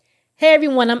Hey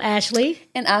everyone, I'm Ashley.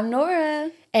 And I'm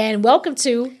Nora. And welcome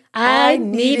to I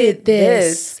Needed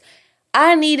This.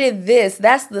 I needed this.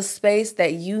 That's the space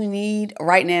that you need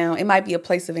right now. It might be a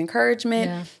place of encouragement.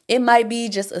 Yeah. It might be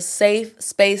just a safe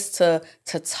space to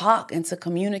talk and to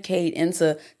communicate and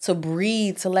to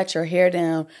breathe, to let your hair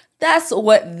down. That's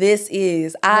what this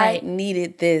is. Right. I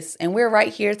needed this. And we're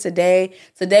right here today.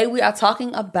 Today we are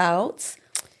talking about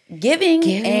giving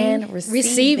and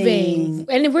receiving.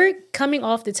 And we're coming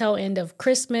off the tail end of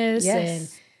Christmas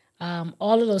Yes. and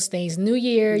all of those things. New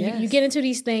Year, Yes. you get into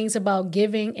these things about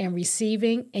giving and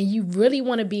receiving, and you really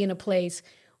want to be in a place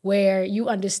where you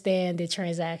understand the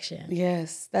transaction.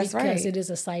 Yes, that's right. Because it is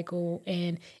a cycle.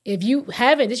 And if you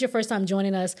haven't, this is your first time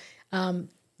joining us,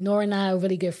 Nora and I are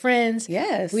really good friends.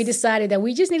 Yes. We decided that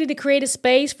we just needed to create a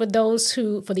space for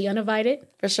for the uninvited.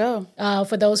 For sure.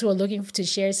 For those who are looking to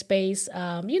share space,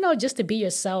 just to be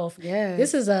yourself. Yes.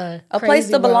 This is a place crazy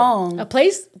to world. belong. A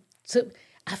place to.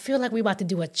 I feel like we're about to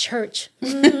do a church.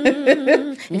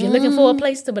 If you're looking for a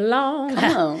place to belong,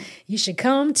 Come on. you should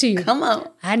come to. Come on.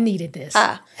 I needed this.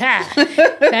 Ah.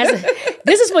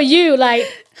 This is for you. Like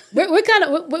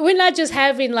we're not just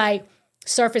having like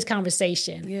surface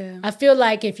conversation. Yeah. I feel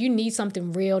like if you need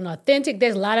something real and authentic,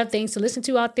 there's a lot of things to listen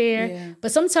to out there. Yeah.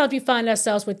 But sometimes we find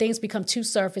ourselves where things become too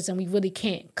surface and we really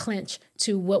can't clinch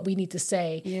to what we need to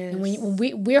say. Yes. And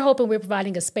we're hoping we're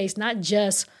providing a space not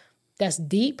just that's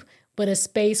deep, but a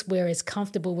space where it's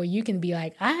comfortable, where you can be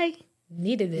like, I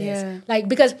needed this. Yeah. Like,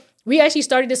 because we actually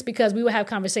started this because we would have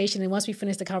conversation, and once we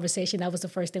finished the conversation, that was the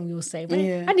first thing we would say.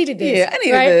 Man, I needed this. Yeah, I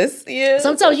needed this. Yeah.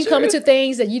 Sometimes you come into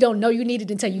things that you don't know you needed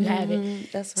until you have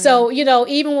it. That's right. So,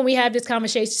 even when we have this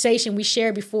conversation, we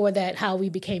shared before that how we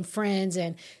became friends.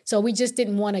 And so we just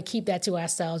didn't want to keep that to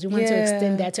ourselves. We wanted to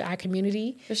extend that to our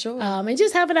community. For sure. And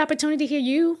just have an opportunity to hear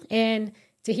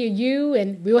you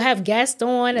and we'll have guests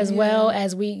on as well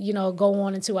as we, go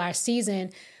on into our season.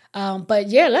 But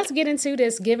let's get into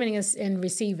this giving and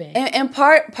receiving. And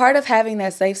part of having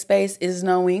that safe space is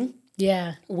knowing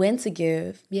when to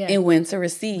give and when to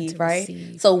receive,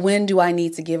 right? So when do I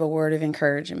need to give a word of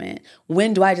encouragement?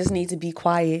 When do I just need to be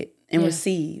quiet and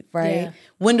receive, right? Yeah.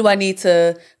 When do I need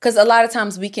to, because a lot of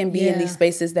times we can be in these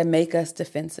spaces that make us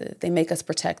defensive, they make us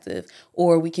protective,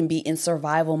 or we can be in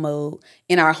survival mode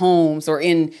in our homes or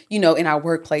in our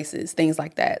workplaces, things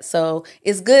like that. So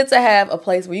it's good to have a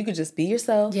place where you could just be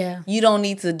yourself. Yeah. You don't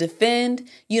need to defend,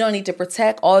 you don't need to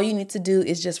protect. All you need to do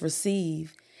is just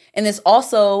receive. And it's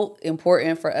also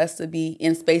important for us to be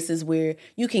in spaces where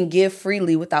you can give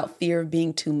freely without fear of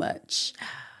being too much.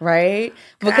 Right?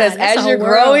 Because as you're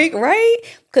growing, right?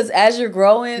 Because as you're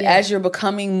growing, as you're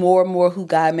becoming more and more who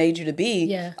God made you to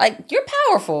be, like you're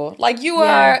powerful. Like you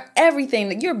are everything.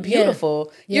 Like you're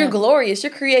beautiful. You're glorious.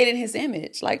 You're created in His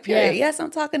image. Like period. Yes, I'm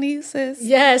talking to you, sis.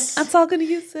 Yes. I'm talking to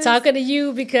you, sis. Talking to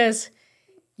you because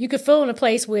you could feel in a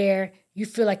place where you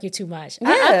feel like you're too much.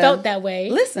 I felt that way.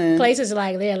 Listen. Places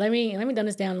like, let me dumb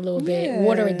this down a little bit,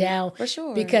 water it down. For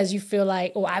sure. Because you feel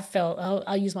like,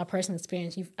 I'll use my personal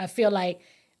experience. I feel like,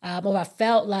 I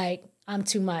felt like I'm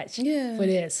too much for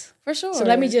this. For sure. So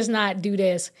let me just not do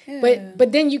this. Yeah.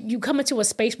 But then you come into a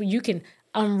space where you can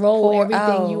unroll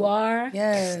everything you are.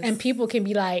 Yes. And people can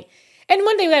be like, and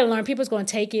one thing we got to learn, people's going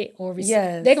to take it or receive.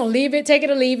 Yes. They're going to leave it, take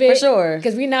it or leave it. For sure.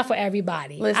 Because we're not for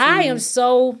everybody. Listen. I am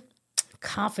so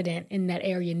confident in that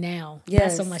area now.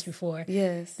 Not so much before.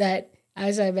 Yes. That I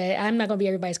said, man, I'm not going to be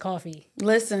everybody's coffee.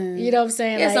 Listen. You know what I'm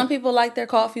saying? Yeah, like, some people like their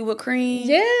coffee with cream.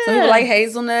 Yeah. Some people like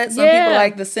hazelnut. Some people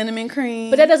like the cinnamon cream.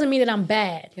 But that doesn't mean that I'm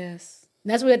bad. Yes.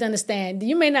 That's what we have to understand.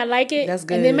 You may not like it. That's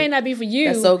good. And it may not be for you.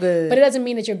 That's so good. But it doesn't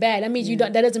mean that you're bad. That means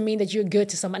that doesn't mean that you're good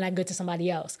to somebody, not good to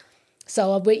somebody else.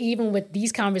 So but even with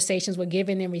these conversations with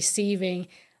giving and receiving,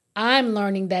 I'm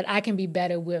learning that I can be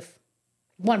better with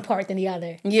one part than the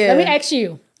other. Yeah. Let me ask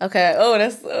you. Okay. Oh,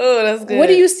 that's good. What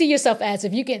do you see yourself as?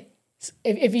 If you can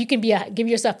give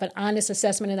yourself an honest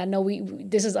assessment, and I know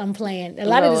this is unplanned. A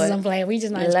lot of this is unplanned. We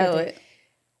just not scripted.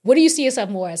 What do you see yourself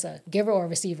more as, a giver or a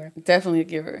receiver? Definitely a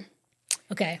giver.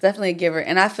 Okay. Definitely a giver.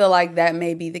 And I feel like that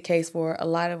may be the case for a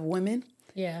lot of women.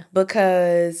 Yeah.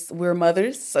 Because we're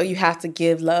mothers, so you have to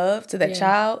give love to that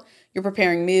child. You're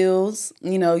preparing meals.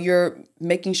 You're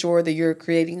making sure that you're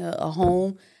creating a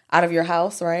home out of your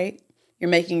house, right? You're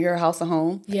making your house a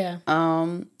home. Yeah.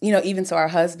 Even to our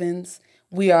husbands,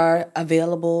 we are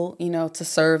available, to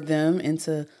serve them and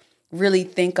to really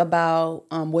think about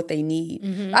what they need.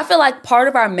 Mm-hmm. I feel like part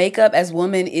of our makeup as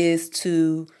women is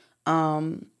to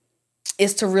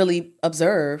really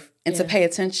observe and to pay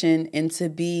attention and to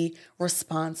be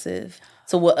responsive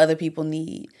to what other people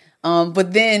need.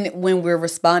 But then when we're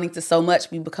responding to so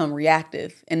much, we become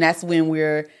reactive. And that's when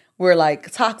we're we're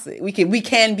like toxic. We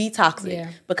can be toxic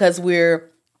because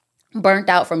we're burnt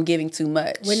out from giving too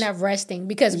much. We're not resting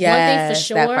because one thing for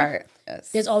sure, that part.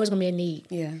 There's always going to be a need.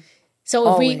 Yeah.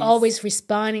 So if we always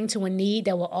responding to a need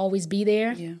that will always be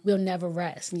there, we'll never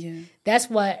rest. Yeah. That's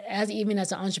what, even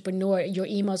as an entrepreneur, your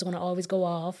emails are going to always go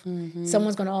off.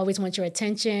 Someone's going to always want your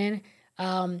attention.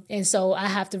 And so I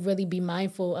have to really be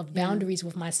mindful of boundaries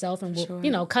with myself and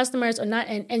with, customers or not,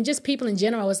 and just people in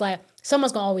general. It's like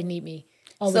someone's going to always need me.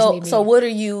 So what are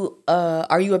you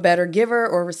a better giver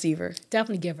or receiver?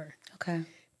 Definitely giver. Okay.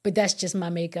 But that's just my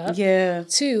makeup. Yeah.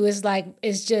 2,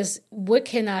 it's just, what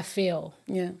can I feel?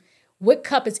 Yeah. What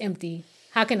cup is empty?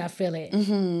 How can I fill it?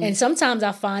 And sometimes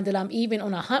I find that I'm even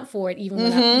on a hunt for it, even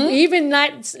when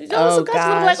sometimes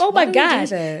I'm like, oh my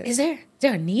gosh, is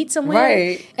there a need somewhere?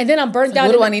 Right. And then I'm burnt out.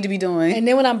 What do I need to be doing? And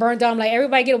then when I'm burnt out, I'm like,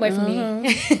 everybody get away from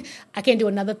me. I can't do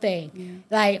another thing.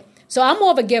 Yeah. So I'm more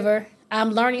of a giver.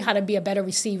 I'm learning how to be a better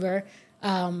receiver.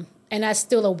 And that's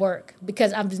still a work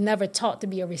because I was never taught to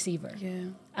be a receiver. Yeah.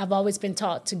 I've always been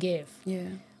taught to give. Yeah.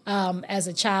 As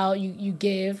a child, you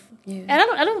give. Yeah. And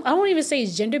I don't even say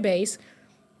it's gender based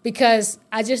because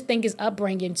I just think it's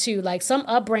upbringing too. Like some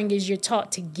upbringings, you're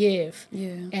taught to give.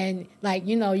 Yeah. And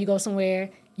you go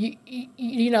somewhere,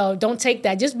 you don't take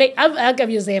that. I'll give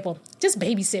you an example. Just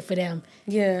babysit for them.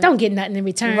 Yeah. Don't get nothing in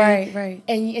return. Right.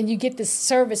 And you get this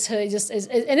servicehood.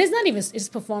 And it's not even, it's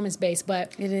performance based,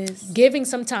 but it is. Giving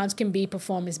sometimes can be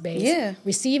performance based. Yeah.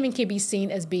 Receiving can be seen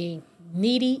as being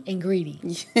needy and greedy.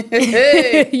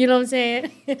 You know what I'm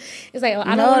saying? It's like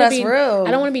I don't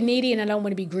want to be needy and I don't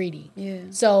want to be greedy. Yeah.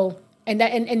 So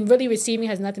and really receiving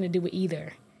has nothing to do with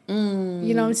either. You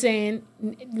know what I'm saying?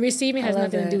 Receiving has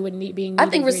nothing to do with being needy. I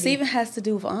think receiving has to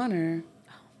do with honor.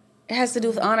 It has to do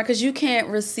with honor because you can't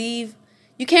receive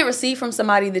from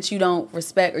somebody that you don't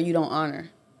respect or you don't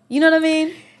honor. You know what I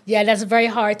mean? Yeah, that's very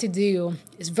hard to do.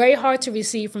 It's very hard to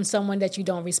receive from someone that you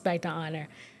don't respect or honor.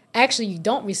 Actually, you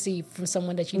don't receive from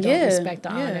someone that you don't respect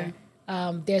or honor.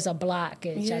 There's a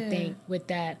blockage, I think, with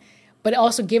that. But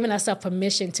also giving ourselves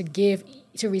permission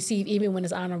to receive even when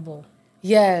it's honorable.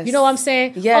 Yes. You know what I'm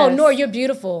saying? Yes. Oh, Nora, you're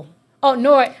beautiful. Oh,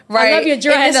 Nora, I love your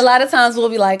dress. And then a lot of times we'll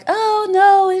be like, oh,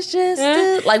 no, it's just...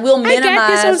 Like, we'll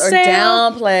minimize or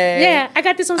downplay. Yeah, I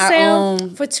got this on sale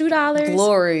for $2.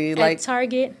 Glory. At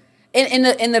Target.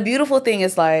 And the beautiful thing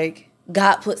is, like,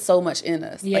 God put so much in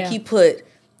us. Yeah. Like, he put...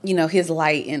 his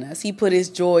light in us. He put his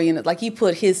joy in us. Like he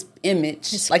put his image,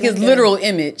 his literal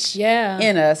image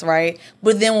in us, right?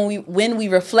 But then when we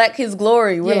reflect his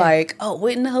glory, we're like, oh,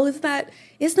 wait, no, it's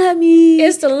not me.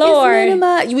 It's the Lord.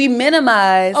 We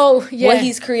minimize what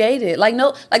he's created. Like,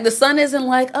 no, like the sun isn't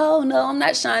like, oh, no, I'm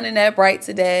not shining that bright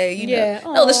today.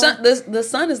 Know? No, the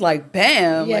sun is like,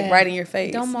 bam, like right in your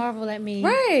face. Don't marvel at me.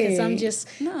 Right.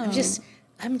 Because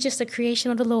I'm just a creation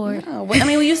of the Lord. No. I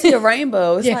mean, when you see a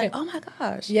rainbow, it's like, oh my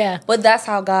gosh. Yeah. But that's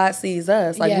how God sees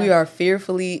us. Like we are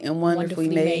fearfully and wonderfully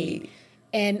made.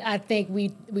 And I think we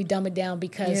dumb it down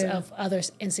because of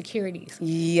others' insecurities.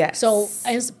 Yes. So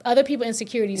other people's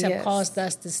insecurities have caused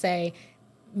us to say,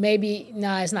 maybe,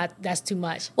 it's not, that's too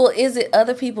much. Well, is it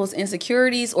other people's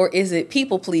insecurities or is it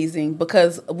people pleasing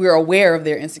because we're aware of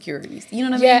their insecurities? You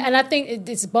know what I mean? Yeah, and I think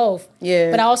it's both.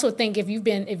 Yeah. But I also think if you've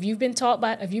been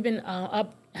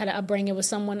had an upbringing with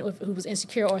someone who was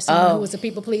insecure or someone who was a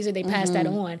people pleaser, they pass that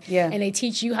on. Yeah. And they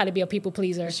teach you how to be a people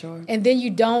pleaser. Sure. And then you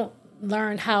don't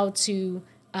learn how to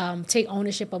take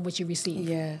ownership of what you receive.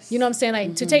 Yes. You know what I'm saying?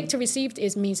 Like to receive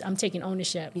means I'm taking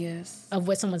ownership of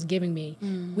what someone's giving me.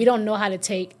 We don't know how to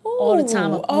take all the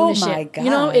time of ownership. Oh my gosh. You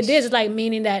know, it is like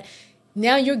meaning that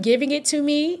now you're giving it to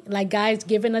me, like God's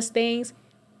giving us things.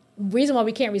 Reason why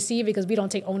we can't receive it because we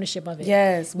don't take ownership of it.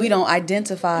 Yes. We don't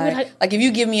identify. Like if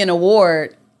you give me an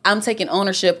award, I'm taking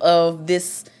ownership of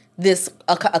this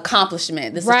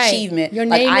accomplishment, this achievement. Your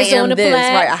name is on the plaque.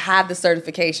 Right? I have the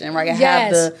certification, right? I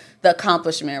have the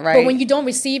accomplishment, right? But when you don't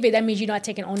receive it, that means you're not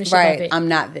taking ownership of it. I'm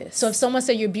not this. So if someone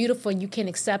says you're beautiful and you can't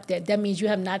accept it, that means you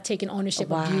have not taken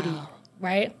ownership of beauty,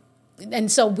 right?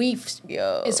 And so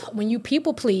it's when you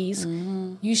people please,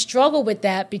 you struggle with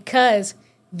that because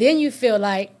then you feel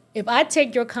like if I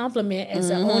take your compliment as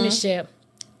an ownership,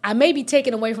 I may be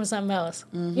taken away from something else.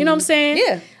 You know what I'm saying?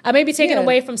 Yeah. I may be taken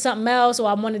away from something else, or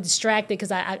I want to distract it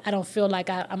because I don't feel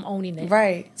like I'm owning it.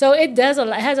 Right. So it does a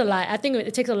lot. It has a lot. I think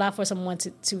it takes a lot for someone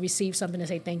to receive something and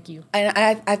say thank you. And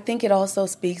I think it also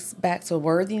speaks back to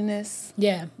worthiness.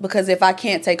 Yeah. Because if I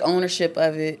can't take ownership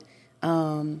of it,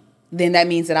 then that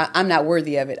means that I'm not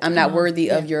worthy of it. I'm not worthy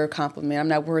of your compliment. I'm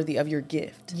not worthy of your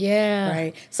gift. Yeah.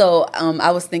 Right. So I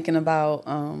was thinking about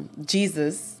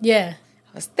Jesus. Yeah.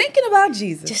 I was thinking about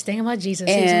Jesus. Just thinking about Jesus.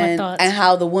 Here's my thoughts. And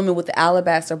how the woman with the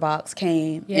alabaster box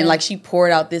came and like she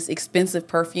poured out this expensive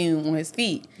perfume on his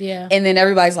feet. Yeah. And then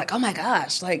everybody's like, oh my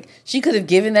gosh, like she could have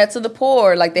given that to the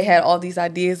poor. Like they had all these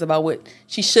ideas about what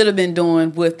she should have been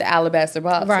doing with the alabaster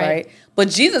box, right? But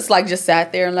Jesus like just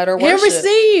sat there and let her worship. And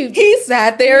received. He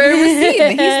sat there and received.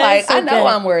 And he's like, so I know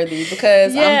I'm worthy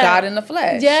because I'm God in the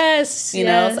flesh. Yes. You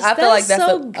know, so I feel like that's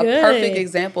a perfect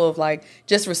example of like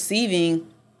just receiving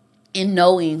and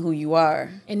knowing who you are.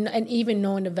 And even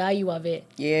knowing the value of it.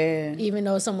 Yeah. Even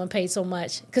though someone paid so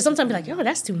much. Because sometimes you're like, yo,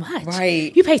 that's too much.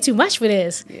 Right. You paid too much for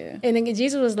this. Yeah. And then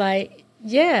Jesus was like,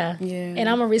 yeah. And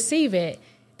I'm going to receive it.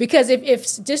 Because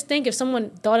if just think if someone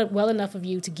thought it well enough of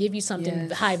you to give you something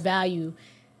high value,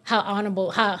 how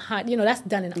honorable, how that's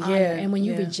done in honor. And when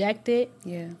you reject it,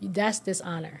 that's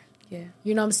dishonor. Yeah.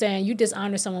 You know what I'm saying? You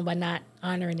dishonor someone by not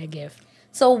honoring their gift.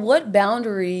 So what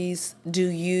boundaries do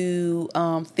you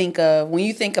think of when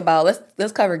you think about,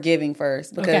 let's cover giving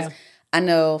first, because I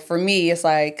know for me, it's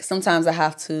like sometimes I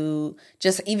have to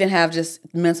just even have just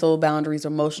mental boundaries,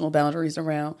 emotional boundaries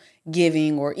around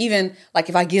giving, or even like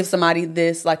if I give somebody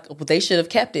this, like well, they should have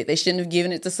kept it. They shouldn't have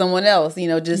given it to someone else, you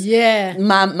know, just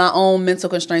my own mental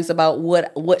constraints about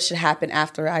what should happen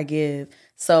after I give.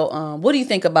 So what do you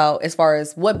think about as far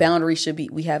as what boundaries should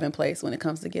we have in place when it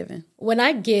comes to giving? When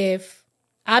I give,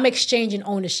 I'm exchanging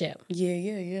ownership.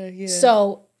 Yeah.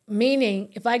 So, meaning,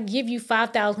 if I give you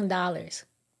 $5,000,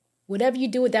 whatever you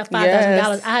do with that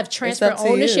 $5,000, I have transferred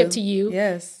ownership to you.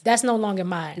 Yes. That's no longer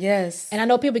mine. Yes. And I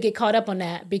know people get caught up on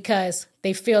that because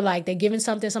they feel like they're giving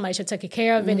something, somebody should take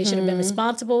care of it, they should have been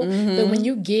responsible. But when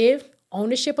you give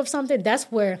ownership of something, that's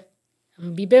where, I'm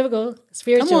going to be biblical,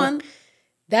 spiritual. Come on.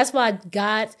 That's why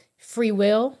God's free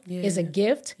will is a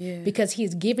gift because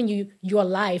he's giving you your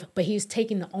life, but he's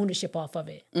taking the ownership off of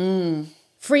it.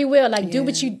 Free will, like do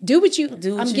what you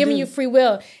I'm giving you free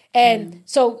will. And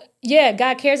so,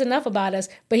 God cares enough about us,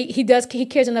 but he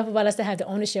cares enough about us to have the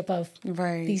ownership of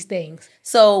these things.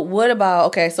 So what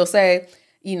about, so say,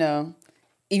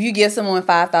 if you give someone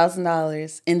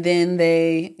 $5,000 and then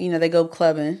they go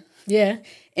clubbing. Yeah.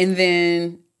 And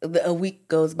then a week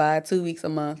goes by, 2 weeks, a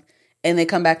month. And they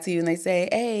come back to you and they say,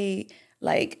 hey,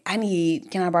 like,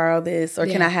 can I borrow this? Or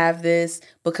can I have this?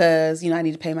 Because, I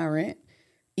need to pay my rent.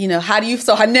 How do you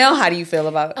feel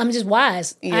about it? I'm just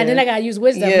wise. Then I got to use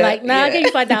wisdom. Like, I gave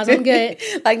you $5,000. I'm good.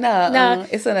 Like,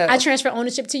 it's enough. I transfer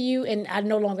ownership to you and I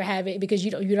no longer have it because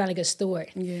you're not a good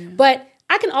steward. Yeah. But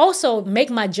I can also make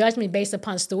my judgment based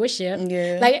upon stewardship.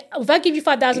 Yeah. Like if I give you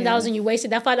 $5,000 and you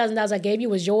wasted that $5,000 I gave you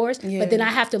was yours, but then I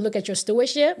have to look at your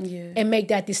stewardship and make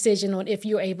that decision on if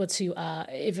you're able to.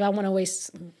 If I want to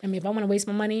waste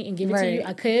my money and give it to you,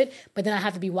 I could. But then I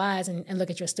have to be wise and look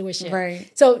at your stewardship. Right.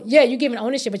 So you're giving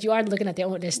ownership, but you are looking at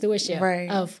their stewardship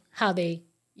of how they.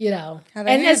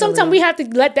 And sometimes we have to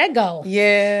let that go.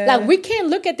 Yeah. Like we can't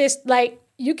look at this like.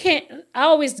 You can't. I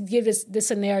always give this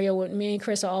scenario with me and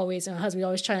Chris and my husband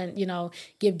always trying to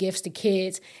give gifts to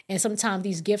kids, and sometimes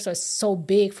these gifts are so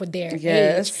big for their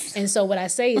age. And so what I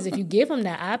say is, if you give them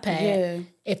that iPad,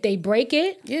 if they break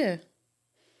it,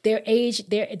 their age,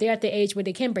 they're at the age where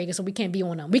they can break it, so we can't be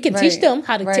on them. We can teach them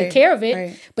how to take care of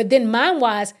it, but then mind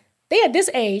wise, they at this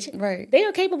age, they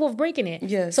are capable of breaking it.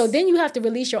 Yes. So then you have to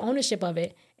release your ownership of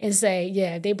it and say,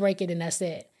 if they break it, then that's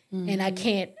it, and I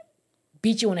can't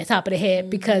beat you on the top of the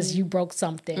head because you broke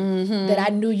something that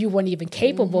I knew you weren't even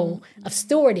capable of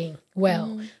stewarding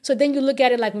well. So then you look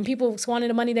at it like when people squander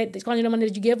the money that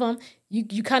you give them,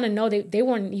 you kind of know they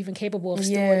weren't even capable of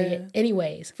stewarding it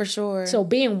anyways. For sure. So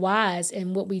being wise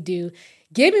in what we do.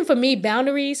 Giving for me,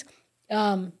 boundaries,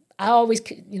 I always,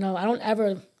 I don't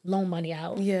ever loan money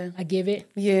out. Yeah. I give it.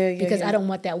 Because I don't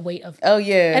want that weight of. Oh,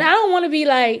 yeah. And I don't want to be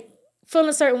like feeling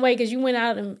a certain way because you went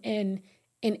out and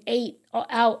ate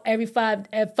out every 5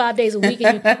 days a week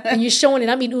and you're showing it.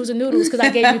 I'm eating oodles and noodles because I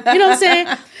gave you, you know what I'm saying?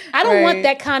 I don't want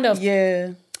that kind of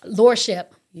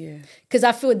lordship. Yeah. Because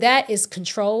I feel that is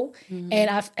control.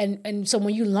 And so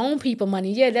when you loan people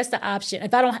money, that's the option.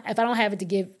 If I don't have it to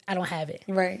give, I don't have it.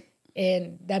 Right.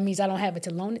 And that means I don't have it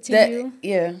to loan it to you.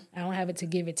 Yeah. I don't have it to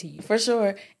give it to you. For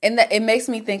sure. And that it makes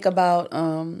me think about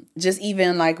just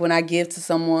even like when I give to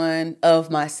someone of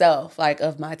myself, like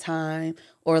of my time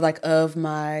or like of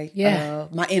my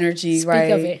my energy, Speak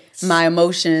right? Of it. My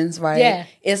emotions, right? Yeah.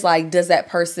 It's like, does that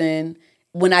person,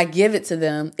 when I give it to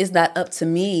them, it's not up to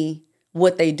me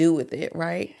what they do with it,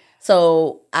 right?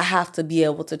 So I have to be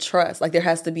able to trust. Like there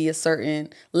has to be a certain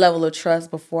level of trust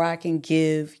before I can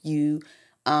give you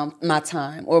my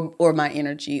time or my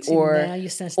energy See, or now you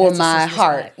sense or that's a my sister's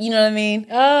heart. spot. You know what I mean?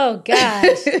 Oh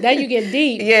gosh, now you get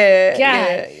deep. Yeah, God,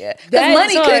 yeah. that Because is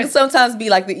money hard. could sometimes be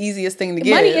like the easiest thing to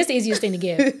give. Money is the easiest thing to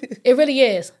give. It really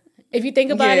is. If you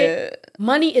think about Yeah. it,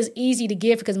 money is easy to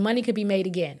give because money could be made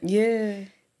again. Yeah.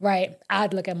 Right?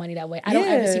 I'd look at money that way. I don't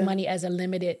ever see Yeah. money as a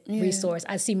limited resource.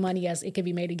 I see money as it could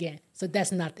be made again. So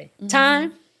that's nothing. Mm-hmm.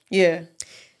 Time, Yeah.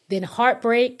 then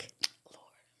heartbreak.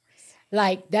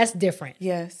 Like, that's different.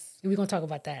 Yes. We're going to talk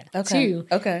about that Okay. too.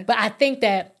 Okay. But I think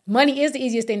that money is the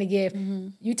easiest thing to give.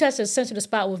 You touched a sensitive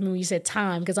spot with me when you said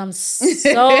time, because I'm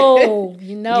so,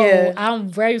 Yeah. I'm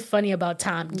very funny about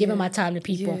time, giving my time to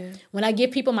people. Yeah. When I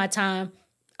give people my time,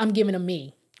 I'm giving them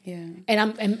me. Yeah.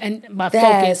 And and my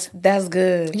focus. That's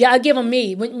good. Yeah, I give them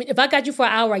me. If I got you for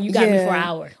an hour, you got me for an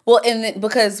hour. Well,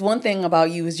 because one thing about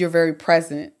you is you're very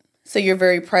present. So you're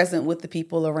very present with the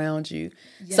people around you.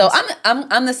 Yes. So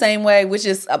I'm the same way, which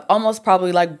is almost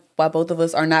probably like why both of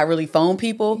us are not really phone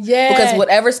people. Yeah. Because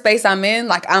whatever space I'm in,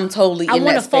 like I'm totally in that space.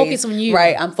 I want to focus on you.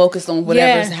 Right. I'm focused on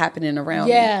whatever's happening around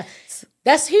me. Yeah.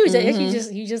 That's huge.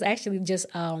 You just actually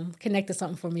connected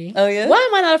something for me. Oh yeah. Why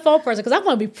am I not a phone person? Because I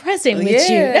want to be present with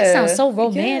you. That sounds so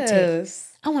romantic.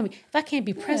 Yes. I want to be. If I can't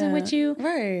be present with you,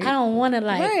 right. I don't want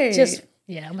to just.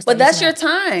 Yeah. But that's your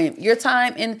time. Your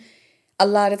time, and a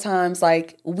lot of times,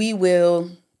 like when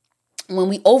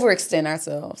we overextend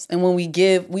ourselves, and when we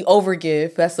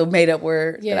overgive. That's a made up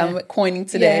word that I'm coining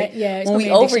today. Yeah. When we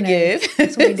overgive,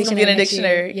 it's going to be in a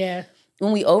dictionary. Yeah.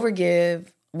 When we overgive,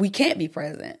 we can't be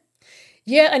present.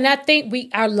 Yeah, and I think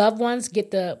our loved ones get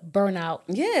the burnout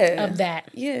of that,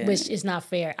 which is not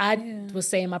fair. I was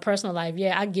saying in my personal life,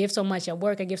 I give so much at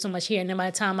work, I give so much here, and then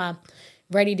by the time I'm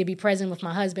ready to be present with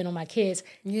my husband or my kids,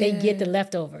 they get the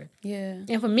leftover. Yeah.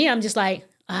 And for me, I'm just like,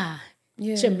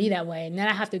 shouldn't be that way. And then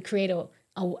I have to create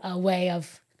a way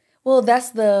of... Well, that's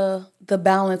the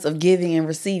balance of giving and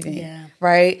receiving,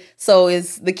 right? So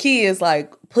the key is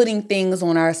like putting things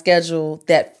on our schedule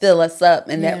that fill us up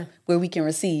and that where we can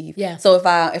receive. Yeah. So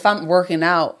if I'm working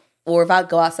out or if I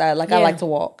go outside, like I like to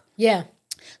walk. Yeah.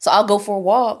 So I'll go for a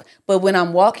walk, but when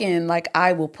I'm walking, like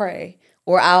I will pray.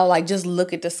 Or I'll like just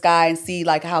look at the sky and see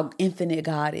like how infinite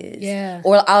God is. Yeah.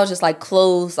 Or I'll just like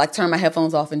turn my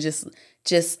headphones off and just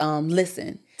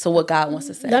listen to what God wants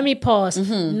to say. Let me pause.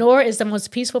 Nora is the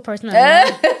most peaceful person I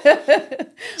know.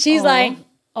 She's like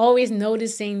always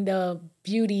noticing the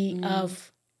beauty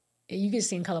of, you can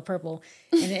see in Color Purple.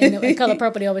 And in Color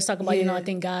Purple, they always talk about, I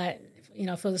think God,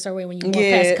 feels a certain way when you walk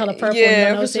past Color Purple. And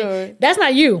you notice it. That's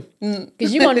not you.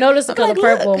 Because you're going to notice the Color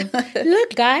Purple.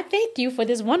 Look, God, thank you for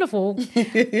this wonderful.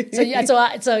 So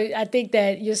I think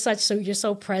that you're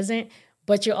so present,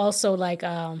 but you're also like,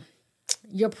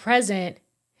 you're present,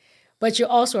 but you're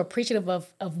also appreciative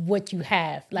of what you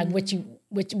have, like what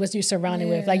you're surrounded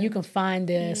with. Like you can find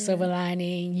the silver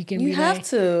lining. You have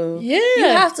to. Yeah. You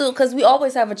have to, because we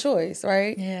always have a choice,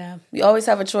 right? Yeah. We always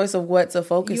have a choice of what to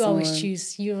focus on.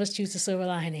 You always choose the silver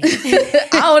lining. I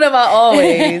don't know about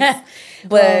always.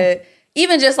 But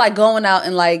even just like going out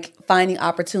and like finding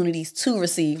opportunities to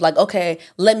receive. Like, okay,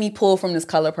 let me pull from this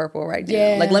Color Purple right now.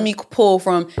 Yeah. Like let me pull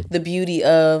from the beauty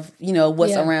of,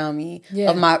 what's around me,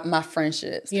 of my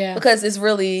friendships. Yeah. Because it's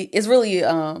really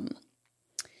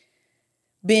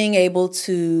being able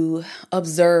to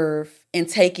observe and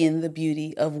take in the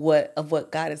beauty of what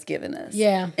God has given us.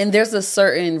 Yeah. And there's a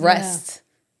certain rest.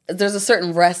 Yeah. There's a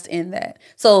certain rest in that.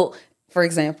 So, for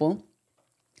example,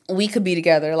 we could be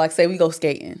together, like say we go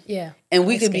skating. Yeah. And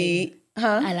we could be,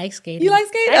 I like skating. You like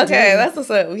skating? Okay, that's what's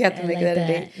up. We have to make that a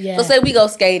date. Yeah. So say we go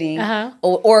skating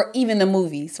or even the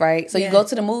movies, right? So you go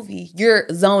to the movie, you're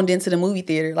zoned into the movie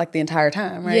theater like the entire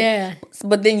time, right? Yeah.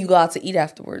 But then you go out to eat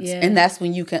afterwards. Yeah. And that's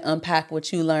when you can unpack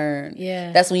what you learn.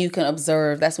 Yeah. That's when you can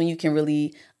observe. That's when you can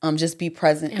really just be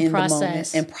present in the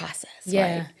moment and process.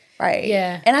 Yeah. Right?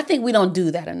 Yeah. And I think we don't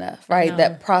do that enough, right?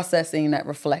 That processing, that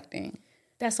reflecting.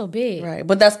 That's so big. Right.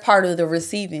 But that's part of the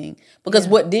receiving. Because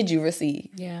what did you receive?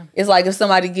 Yeah. It's like if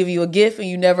somebody give you a gift and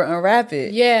you never unwrap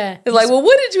it. Yeah. It's like, well,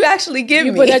 what did you actually give me?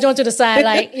 You put that joint to the side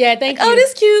like, thank you. Oh,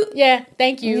 this cute. Yeah,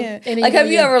 thank you. Yeah. Like, have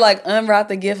you ever like unwrapped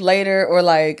the gift later or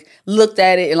like looked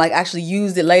at it and like actually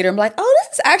used it later? I'm like, oh,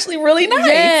 this is actually really nice.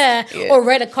 Yeah. Or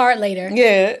read a card later.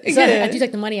 Yeah. So you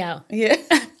take the money out. Yeah.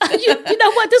 you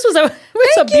know what? This was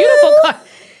a beautiful card.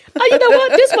 Oh, you know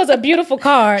what? This was a beautiful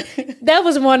card. That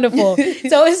was wonderful.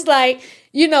 So it's like,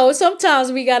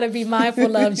 sometimes we got to be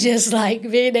mindful of just like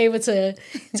being able to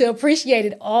appreciate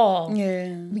it all. Yeah.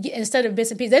 Instead of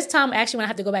bits and pieces. There's time actually when I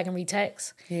have to go back and read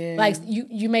text. Yeah. Like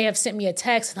you may have sent me a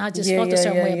text and I just felt a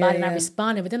certain way about it and I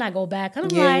responded, but then I go back and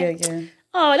I'm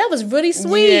oh, that was really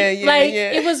sweet.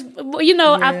 It was,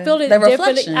 I feel it differently.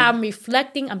 Reflection. I'm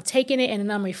reflecting, I'm taking it, and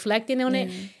then I'm reflecting on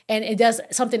it. And it does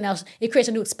something else. It creates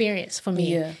a new experience for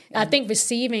me. Yeah. I think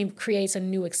receiving creates a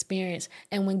new experience.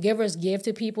 And when givers give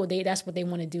to people, that's what they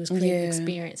want to do is create an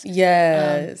experience.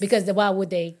 Yes. Because why would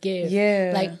they give?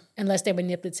 Yeah. Unless they're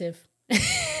manipulative.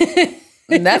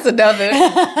 And that's another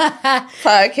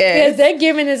podcast. Because their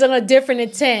giving is on a different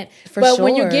intent. But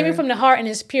when you're sure. giving from the heart and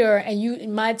it's pure,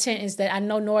 and my intent is that I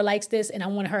know Nora likes this and I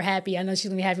want her happy. I know she's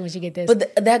gonna be happy when she get this.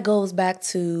 But that goes back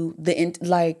to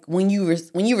when you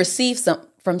receive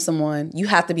from someone, you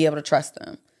have to be able to trust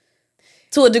them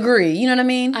to a degree. You know what I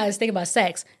mean? I was thinking about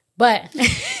sex, but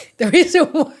the reason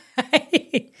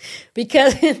why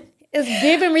because it's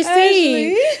give and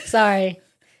receive. Ashley. Sorry.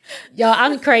 Y'all,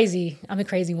 I'm crazy. I'm a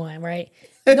crazy one, right?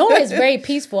 Nora is very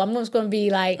peaceful. I'm just going to be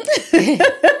like,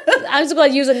 I'm just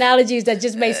going to use analogies that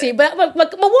just may seem, but walk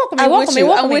with me, walk with me.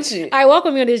 I'm with you. All right, walk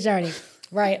with me on this journey,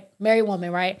 right? Married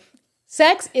woman, right?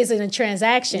 Sex isn't a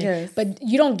transaction, but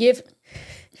you don't give,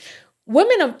 I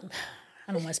don't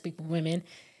want to speak for women.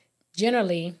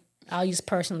 Generally, I'll use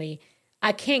personally,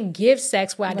 I can't give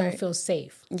sex where I don't feel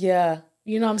safe. Yeah.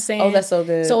 You know what I'm saying? Oh, that's so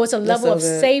good. So it's a level of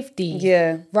safety.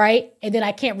 Yeah. Right? And then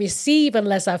I can't receive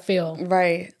unless I feel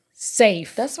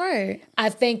safe. That's right. I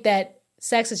think that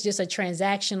sex is just a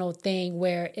transactional thing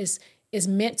where it's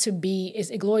meant to be,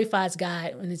 it glorifies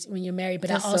God when you're married.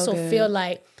 But that's I also feel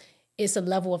like it's a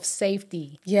level of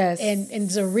safety. Yes. And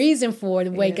there's a reason for the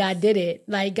way God did it.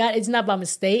 Like God, it's not by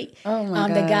mistake. Oh my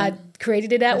God. That God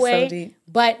created it that way. So deep.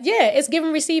 But yeah, it's giving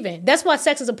and receiving. That's why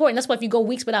sex is important. That's why if you go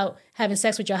weeks without having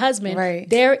sex with your husband,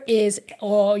 there is,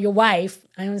 or your wife,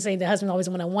 I don't say the husband always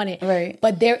the one I want it,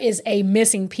 but there is a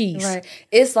missing piece. Right.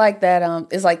 It's like that,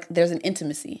 it's like there's an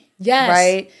intimacy. Yes.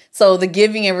 Right? So the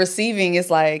giving and receiving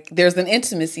is like there's an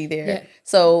intimacy there. Yeah.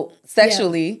 So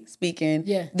sexually speaking,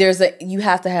 you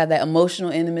have to have that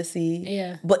emotional intimacy.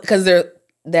 Yeah. But because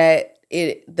the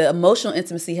emotional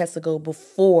intimacy has to go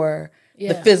before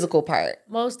the physical part.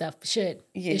 Most stuff should.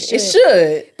 Yeah, it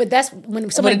should. But that's when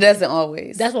someone. But it doesn't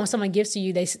always. That's when someone gives to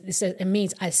you. It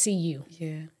means I see you.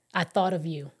 Yeah. I thought of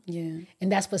you. Yeah.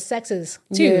 And that's what sex is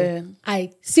too. Yeah.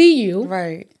 I see you.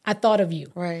 Right. I thought of you.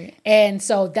 Right. And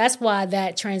so that's why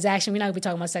that transaction, we're not going to be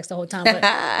talking about sex the whole time,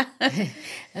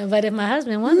 but if my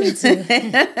husband wants me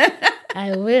to,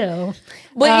 I will.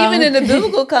 But even in the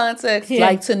biblical context,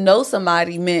 like to know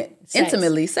somebody meant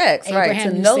intimately sex, Abraham right?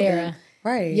 To knew know Sarah. them.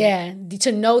 Right. Yeah.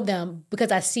 To know them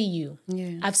because I see you.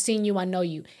 Yeah. I've seen you. I know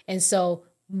you. And so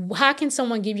how can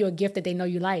someone give you a gift that they know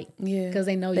you like? Yeah. Because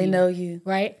they know you. They know you.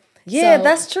 Right? Yeah, so,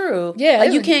 that's true. Yeah.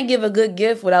 Like you can't give a good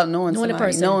gift without knowing somebody, the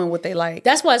person. knowing what they like.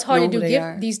 That's why it's hard to do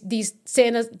these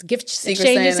Santa's gift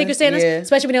exchanges, Secret Santas,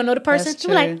 especially when they don't know the person.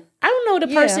 You're like, I don't know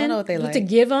the person. I don't know what they like. To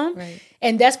give them. Right.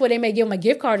 And that's where they may give them a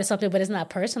gift card or something, but it's not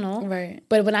personal. Right.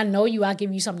 But when I know you, I'll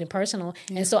give you something personal.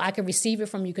 And so I can receive it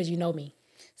from you because you know me.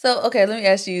 So, okay, let me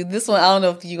ask you this one. I don't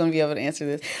know if you're going to be able to answer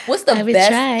this. What's the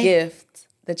best gift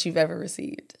that you've ever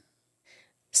received?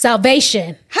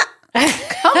 Salvation.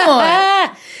 Come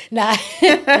on. Nah,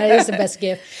 that is the best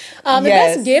gift. The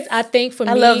best gift, I think, for me.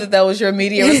 I love that was your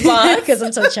immediate response. Because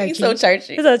I'm so churchy. You're so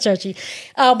churchy. So churchy.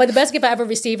 But the best gift I ever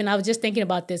received, and I was just thinking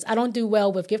about this, I don't do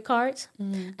well with gift cards,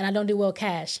 and I don't do well with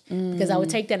cash, because I would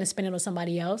take that and spend it on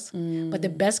somebody else. But the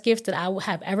best gifts that I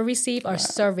have ever received are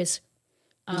service-based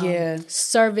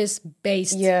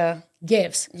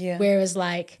gifts. Yeah. Where it's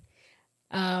like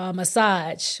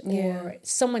massage or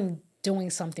someone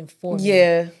doing something for me.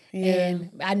 Yeah.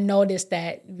 And I noticed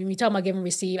that when we talk about give and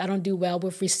receive, I don't do well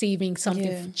with receiving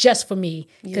something just for me,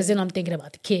 because then I'm thinking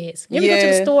about the kids. You ever go to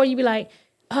the store, you be like,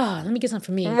 oh, let me get something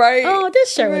for me. Right. Oh,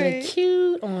 this shirt really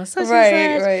cute on such and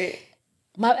such. Right.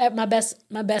 My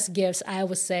best gifts, I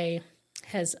would say,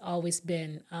 has always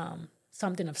been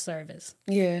something of service.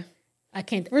 Yeah. I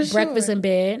can't breakfast in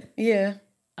bed. Yeah.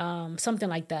 Something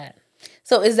like that.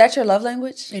 So is that your love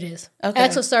language? It is. Okay.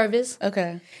 Acts of service.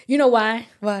 Okay. You know why?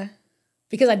 Why?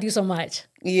 Because I do so much.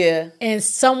 Yeah. And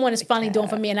someone is finally doing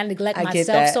for me, and I neglect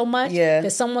myself so much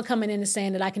that someone coming in and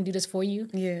saying that I can do this for you.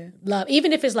 Yeah. Love.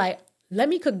 Even if it's like, let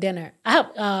me cook dinner. I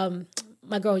have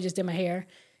my girl who just did my hair.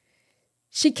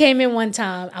 She came in one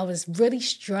time. I was really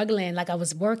struggling. Like I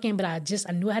was working, but I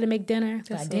knew how to make dinner,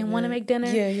 but I didn't want to make dinner.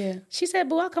 Yeah. She said,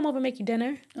 "Boo, I'll come over and make you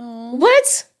dinner." Aww.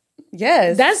 What?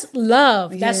 Yes. That's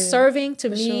love. That's serving to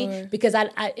me, because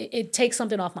it takes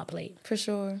something off my plate. For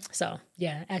sure. So,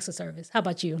 yeah, acts of service. How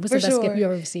about you? What's the best gift you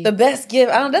ever received? The best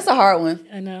gift? That's a hard one.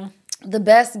 I know. The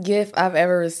best gift I've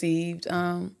ever received.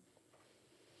 I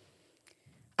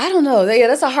don't know. Yeah,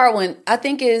 that's a hard one. I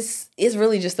think it's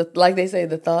really just, like they say,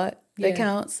 the thought. that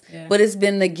counts. Yeah. But it's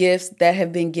been the gifts that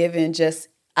have been given. Just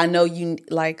I know you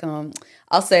like.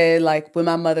 I'll say like when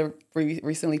my mother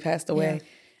recently passed away. Yeah.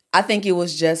 I think it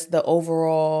was just the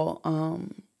overall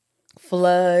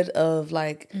flood of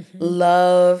like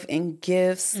love and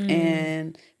gifts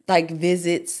and like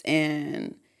visits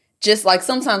and just like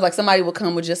sometimes like somebody will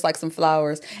come with just like some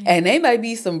flowers and they might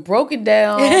be some broken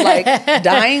down like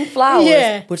dying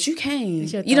flowers, but you came.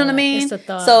 You know what I mean? It's a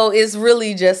thought. So it's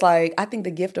really just like I think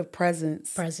the gift of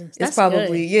presence. That's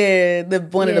probably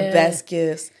one of the best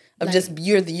gifts of like, just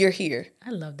you're here.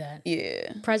 I love that.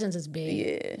 Yeah, presence is big.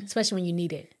 Yeah, especially when you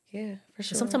need it. Yeah, for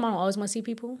sure. Sometimes I don't always want to see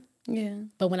people. Yeah,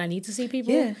 but when I need to see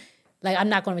people, like I'm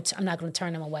not going to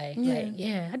turn them away.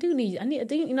 Like, I do need you.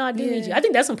 I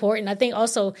think that's important. I think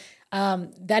also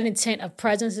that intent of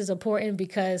presence is important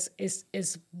because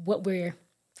it's what we're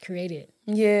created.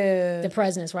 Yeah, the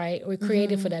presence, right? We're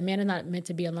created for that. Man is not meant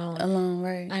to be alone. Alone,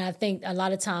 right? And I think a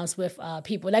lot of times with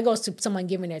people, that goes to someone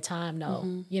giving their time.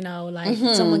 No, like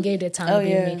someone gave their time to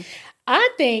be me. I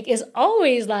think it's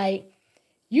always like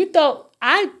you thought.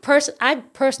 I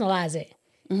personalize it.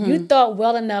 You thought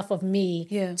well enough of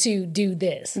me to do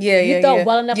this. You thought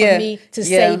well enough of me to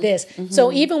say this.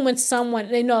 So even when someone,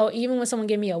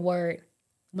 gave me a word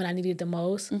when I needed it the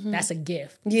most, that's a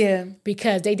gift. Yeah.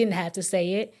 Because they didn't have to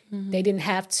say it. They didn't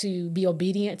have to be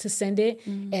obedient to send it.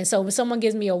 And so when someone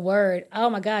gives me a word, oh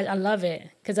my God, I love it.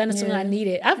 Because that's when I need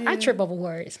it. I trip over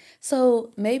words.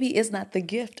 So maybe it's not the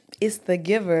gift, it's the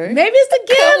giver. Maybe it's the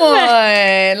gift. Come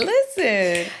on,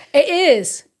 listen. It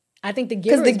is. I think the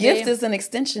giver because the gift is an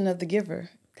extension of the giver.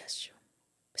 That's true.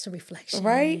 It's a reflection,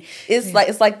 right? It's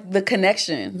like the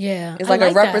connection. Yeah, it's like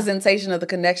a representation of the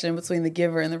connection between the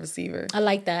giver and the receiver. I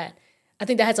like that. I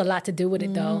think that has a lot to do with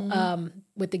it, though,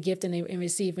 with the gift and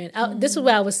receiving. This is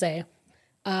what I would say.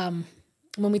 When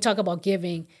we talk about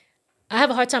giving, I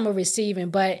have a hard time with receiving,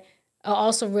 but I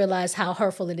also realize how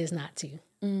hurtful it is not to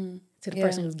the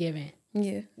person who's giving.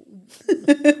 Yeah.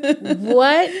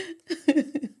 What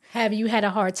have you had a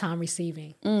hard time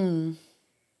receiving?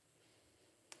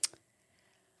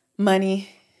 Money.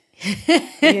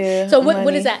 Yeah. So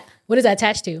what is that? What is that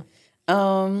attached to?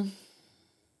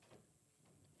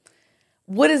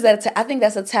 What is that? I think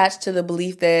that's attached to the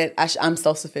belief that I'm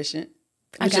self-sufficient,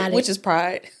 which is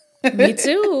pride. Me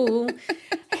too.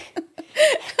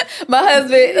 My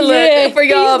husband, look, for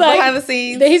y'all behind the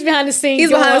scenes. He's behind the scenes. He's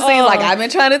behind the scenes. Like I've been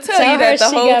trying to tell you that the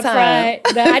whole time. Pride.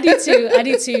 No, I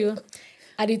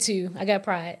do too. I got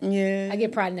pride. Yeah. I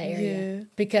get pride in that area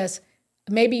because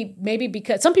maybe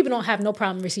because some people don't have no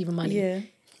problem receiving money. Yeah.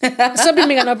 Some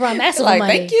people got no problem asking for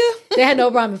money. Thank you. They had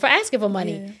no problem for asking for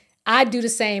money. Yeah. I do the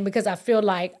same because I feel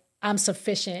like I'm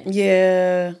sufficient.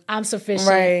 Yeah. I'm sufficient.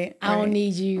 Right. I don't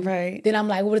need you. Right. Then I'm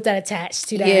like, what is that attached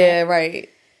to that? Yeah, right.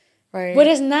 Right. But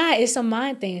it's not. It's a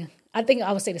mind thing. I think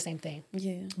I would say the same thing.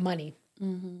 Yeah. Money.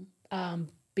 Mm-hmm.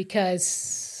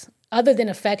 Because other than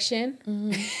affection,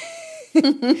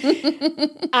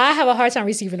 I have a hard time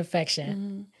receiving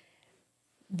affection,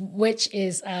 which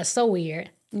is so weird.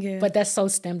 Yeah. But that's so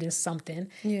stemmed in something.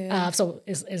 Yeah. So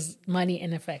it's money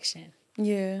and affection.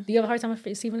 Yeah. Do you have a hard time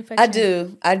receiving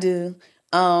affection? I do.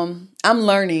 I'm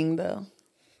learning though.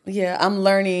 Yeah, I'm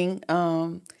learning.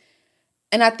 And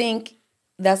I think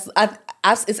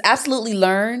it's absolutely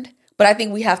learned, but I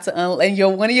think we have to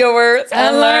one of your words,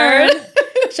 unlearn.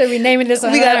 Should we name it this?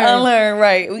 We got to unlearn,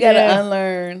 right? We got to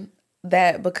unlearn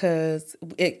that because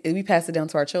we pass it down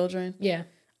to our children. Yeah.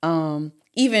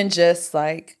 Even just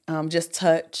like just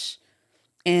touch.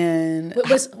 And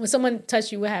when someone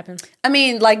touch you, what happens? I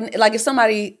mean, like if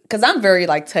somebody, because I'm very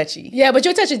like touchy. Yeah, but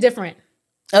your touch is different.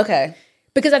 Okay.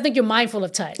 Because I think you're mindful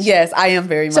of touch. Yes, I am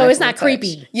very mindful. So it's not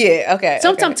creepy. Yeah, okay.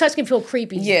 Sometimes touch can feel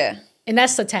creepy. Yeah. And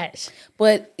that's attached.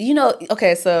 But,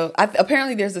 okay, so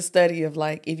apparently there's a study of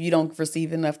like, if you don't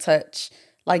receive enough touch,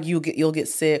 like you'll get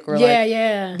sick or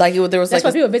yeah. Like there was that's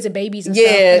why people visit babies and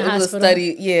stuff in the hospital.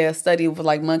 A study with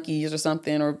like monkeys or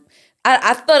something. Or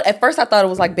I thought, at first I thought it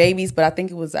was like babies, but I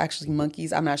think it was actually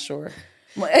monkeys. I'm not sure.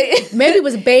 Maybe it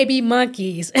was baby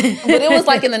monkeys. But it was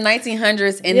like in the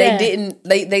 1900s and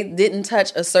they didn't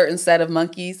touch a certain set of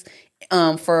monkeys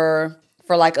for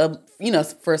like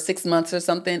for 6 months or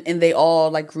something, and they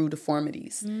all like grew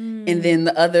deformities. And then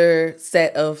the other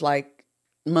set of like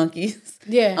monkeys,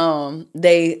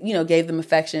 they gave them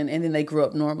affection and then they grew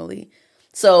up normally.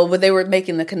 So but they were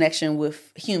making the connection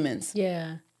with humans.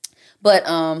 Yeah. But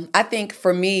I think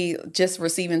for me, just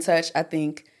receiving touch, I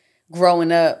think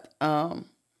growing up, I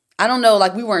don't know,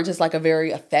 like we weren't just like a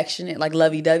very affectionate, like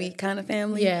lovey-dovey kind of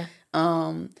family. Yeah.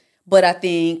 But I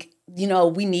think,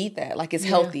 we need that. Like it's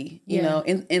healthy,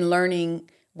 in learning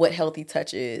what healthy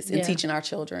touch is and teaching our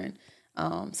children.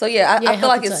 So yeah, I feel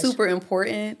like it's touch. super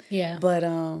important. Yeah. But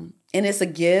and it's a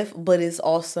gift, but it's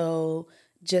also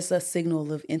just a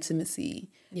signal of intimacy.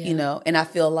 You know, and I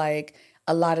feel like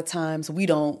a lot of times we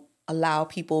don't allow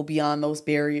people beyond those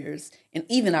barriers, and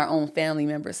even our own family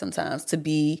members sometimes, to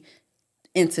be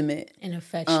intimate and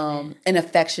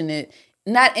affectionate.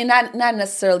 Not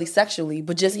necessarily sexually,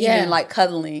 but just even like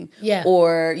cuddling,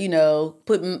 or you know,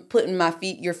 putting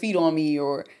your feet on me,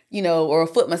 or you know, or a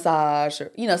foot massage,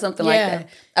 or you know, something like that.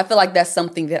 I feel like that's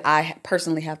something that I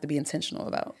personally have to be intentional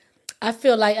about. I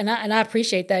feel like, and I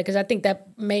appreciate that, because I think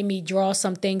that made me draw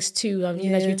some things too.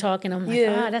 You know, as you're talking, I'm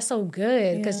like, that's so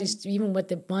good. Because even with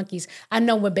the monkeys, I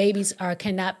know when babies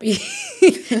cannot be,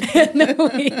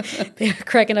 they're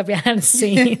cracking up behind the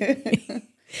scene.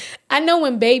 I know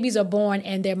when babies are born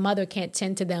and their mother can't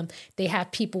tend to them, they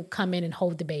have people come in and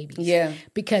hold the babies. Yeah.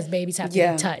 Because babies have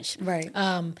to be touched. Right.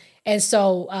 And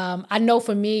so I know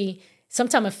for me,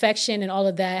 sometimes affection and all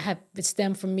of that have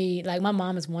stemmed from me. Like, my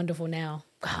mom is wonderful now.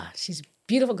 God, she's a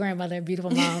beautiful grandmother and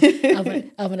beautiful mom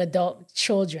of an adult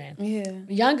children. Yeah.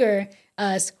 Younger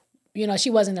us, you know, she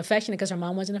wasn't affectionate because her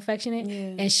mom wasn't affectionate.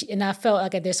 Yeah. And I felt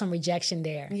like there's some rejection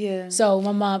there. Yeah. So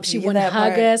my mom, she wouldn't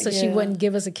hug us, or she wouldn't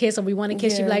give us a kiss, or we want to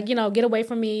kiss. She'd be like, you know, get away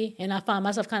from me. And I find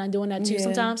myself kind of doing that too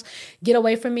sometimes. Get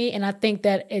away from me. And I think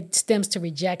that it stems to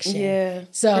rejection. Yeah.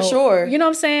 So, for sure. You know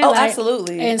what I'm saying? Oh,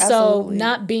 absolutely. And so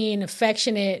not being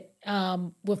affectionate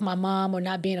with my mom, or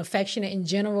not being affectionate in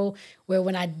general, where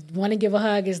when I want to give a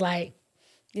hug is like,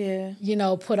 you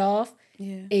know, put off.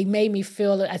 Yeah. It made me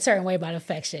feel a certain way about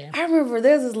affection. I remember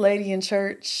there's this lady in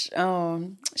church.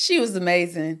 She was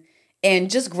amazing. And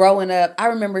just growing up, I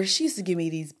remember she used to give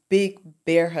me these big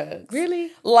bear hugs.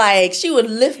 Really? Like, she would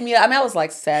lift me up. I mean, I was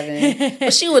like 7.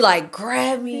 But she would like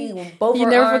grab me with both her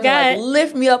arms and like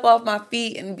lift me up off my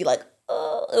feet and be like,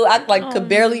 oh, I like could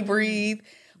barely breathe.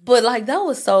 But like that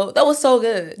was so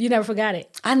good. You never forgot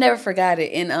it. I never forgot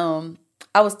it. And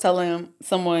I was telling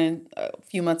someone a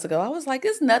few months ago, I was like,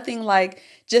 it's nothing like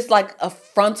just like a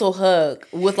frontal hug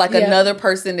with like another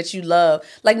person that you love.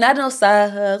 Like, not no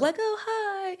side hug, like, oh,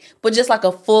 hi. But just like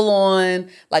a full on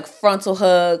like frontal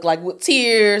hug, like with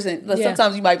tears. And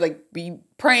sometimes you might like be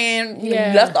praying, you know,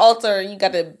 you left the altar and you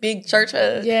got a big church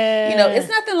hug. Yeah. You know, it's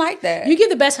nothing like that. You give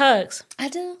the best hugs. I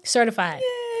do. Certified.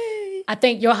 Yay. I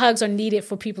think your hugs are needed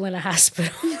for people in the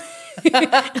hospital.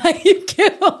 Like, you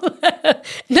give them,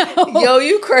 no. Yo,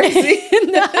 you crazy.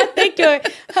 No, I think your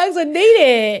hugs are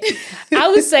needed. I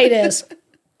would say this.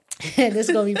 This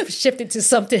is going to be shifted to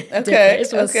something different.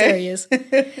 It's more serious.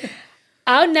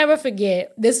 I'll never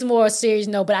forget, this is more serious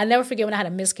note, but I never forget when I had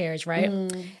a miscarriage, right?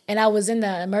 And I was in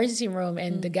the emergency room,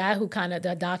 and the guy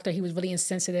the doctor, he was really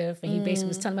insensitive, and he basically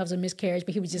was telling me I was a miscarriage,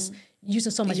 but he was just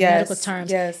using so much medical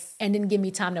terms and didn't give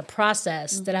me time to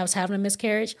process that I was having a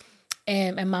miscarriage.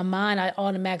 And in my mind, I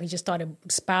automatically just started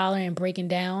spiraling and breaking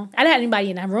down. I didn't have anybody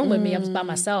in that room with me. I was by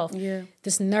myself. Yeah.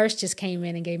 This nurse just came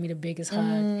in and gave me the biggest hug.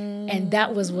 And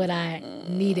that was what I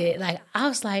needed. Like, I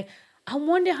was like, I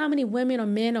wonder how many women or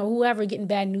men or whoever getting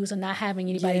bad news or not having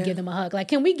anybody give them a hug. Like,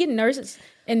 can we get nurses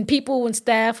and people and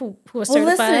staff who are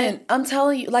certified? Well, listen, I'm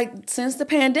telling you, like, since the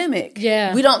pandemic,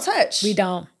 we don't touch. We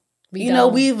don't. You know,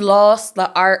 we've lost the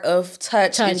art of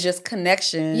touch and just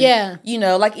connection. Yeah. You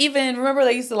know, like, even, remember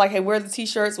they used to, like, hey, wear the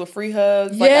T-shirts with free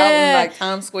hugs, like, out in, like,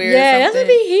 Times Square or something? Yeah, that would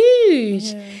be huge.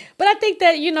 Yeah. But I think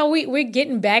that, you know, we're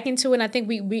getting back into it, and I think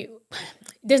we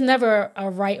there's never a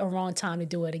right or wrong time to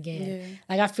do it again. Yeah.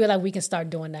 Like, I feel like we can start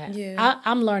doing that. Yeah.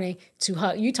 I'm learning to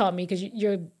hug. You taught me, because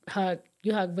you hug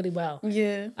really well.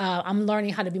 Yeah. I'm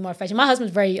learning how to be more affectionate. My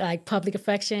husband's very, like, public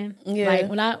affection. Yeah.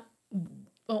 Like,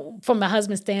 from my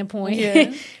husband's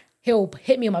standpoint, he'll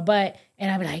hit me on my butt, and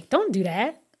I'll be like, don't do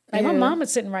that. Like, my mom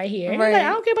is sitting right here. And he's like, I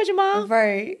don't care about your mom.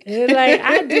 Right. And like,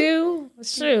 I do.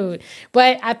 Shoot.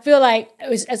 But I feel like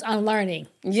it's unlearning.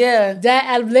 Yeah. That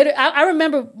I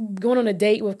remember going on a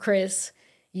date with Chris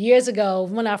years ago,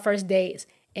 one of our first dates,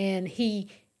 and he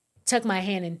took my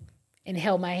hand and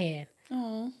held my hand.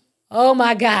 Aww. Oh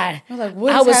my God. I was like,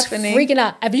 what is happening? Freaking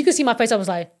out. If you could see my face, I was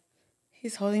like,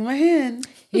 he's holding my hand.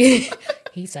 He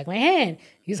took my hand.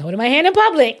 He's holding my hand in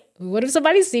public. What if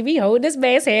somebody see me holding this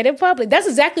man's hand in public? That's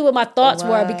exactly what my thoughts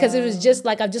were, because it was just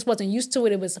like I just wasn't used to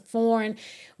it. It was foreign.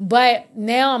 But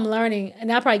now I'm learning,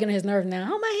 and I'm probably getting his nerve now.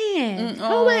 Hold my hand.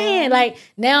 Hold my hand. Like,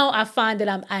 now I find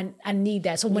that I need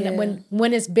that. So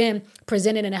when it's been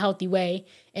presented in a healthy way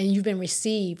and you've been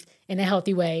received in a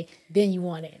healthy way, then you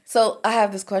want it. So I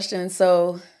have this question.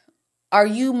 So are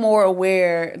you more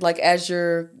aware, like, as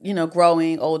you're, you know,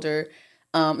 growing older,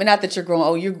 And not that you're growing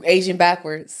old, you're aging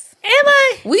backwards. Am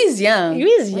I? We's young.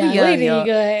 We's young. We young.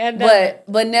 good.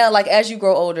 But now, like, as you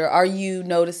grow older, are you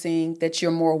noticing that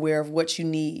you're more aware of what you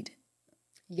need?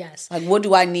 Yes. Like, what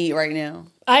do I need right now?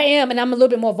 I am, and I'm a little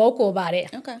bit more vocal about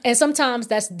it. Okay. And sometimes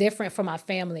that's different from my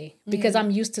family because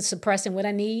I'm used to suppressing what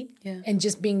I need and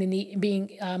just being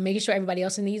making sure everybody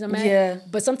else's needs are met. Yeah.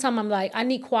 But sometimes I'm like, I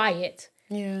need quiet.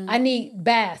 Yeah. I need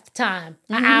bath time,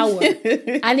 an hour.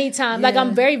 I need time. Like,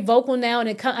 I'm very vocal now, and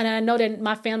I know that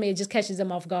my family, it just catches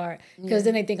them off guard because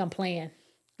then they think I'm playing.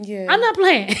 Yeah. I'm not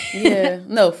playing. Yeah.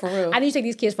 No, for real. I need to take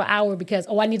these kids for an hour because,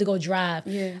 I need to go drive.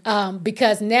 Yeah.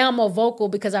 Because now I'm more vocal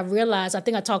because I realized, I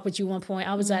think I talked with you one point.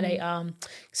 I was at a,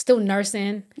 still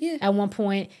nursing at one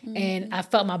point, and I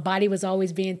felt my body was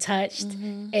always being touched.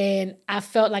 And I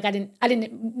felt like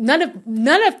none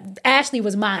of Ashley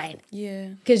was mine. Yeah.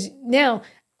 Because now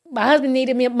my husband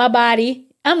needed my body.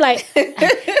 I'm like,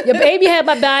 your baby had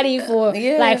my body for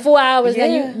like 4 hours.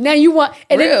 Yeah. Now you want,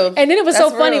 and Real. then it was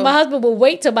That's so funny. real. My husband would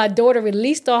wait till my daughter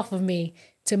released off of me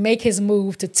to make his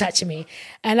move to touch me,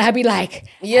 and I'd be like,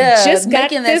 I just got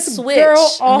this switch girl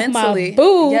off mentally. my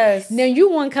boob. Yes. Now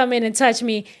you want to come in and touch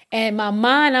me, and my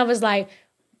mind, I was like,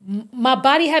 my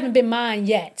body haven't been mine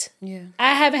yet. Yeah.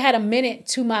 I haven't had a minute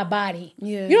to my body.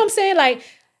 Yeah. You know what I'm saying? Like,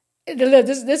 look,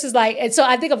 this is like, and so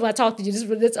I think when I talk to you,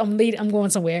 I'm going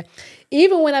somewhere.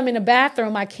 Even when I'm in the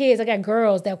bathroom, my kids, I got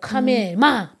girls that'll come in,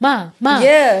 ma.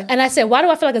 Yeah. And I said, why do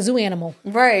I feel like a zoo animal?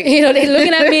 Right. You know, they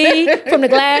looking at me from the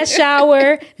glass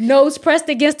shower, nose pressed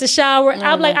against the shower.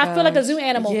 I'm like, I feel like a zoo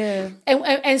animal. Yeah.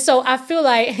 And so I feel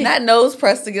like, Not nose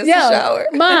pressed against the shower.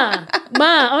 ma.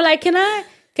 I'm like, can I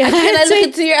look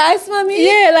into your eyes, mommy?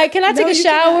 Yeah, like, can I take No, a you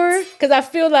shower? Because I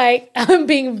feel like I'm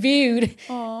being viewed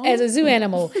as a zoo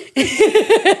animal.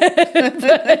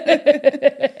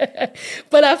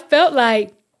 But I felt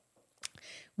like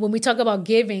when we talk about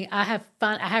giving, I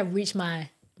have reached my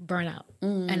burnout,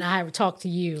 and I have talked to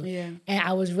you, and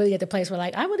I was really at the place where,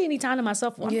 like, I really need time to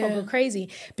myself. I'm gonna go crazy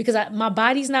because my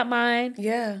body's not mine.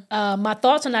 Yeah. My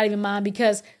thoughts are not even mine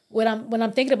because when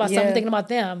I'm thinking about something, I'm thinking about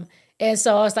them. And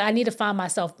so I was like, I need to find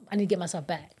myself. I need to get myself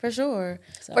back. For sure.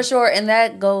 For sure. And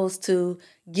that goes to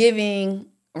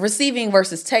receiving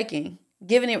versus taking.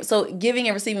 Giving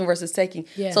and receiving versus taking.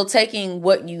 Yeah. So taking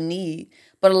what you need.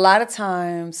 But a lot of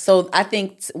times, so I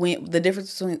think the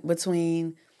difference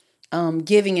between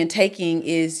giving and taking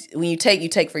is when you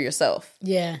take for yourself.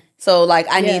 Yeah. So, like,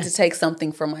 I need to take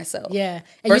something for myself. Yeah.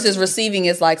 And versus receiving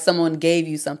is like someone gave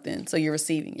you something, so you're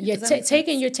receiving it. Yeah,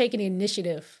 you're taking the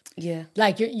initiative. Yeah.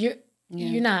 Like, you're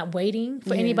not waiting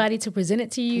for anybody to present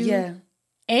it to you. Yeah.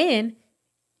 And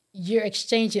you're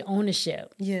exchanging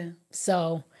ownership. Yeah.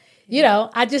 So,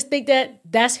 I just think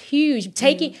that's huge.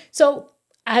 So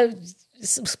I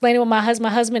was explaining with my husband.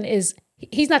 My husband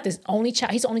he's not the only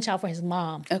child. He's the only child for his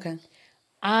mom. Okay.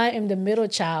 I am the middle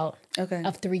child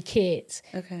of 3 kids.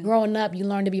 Okay. Growing up, you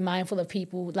learn to be mindful of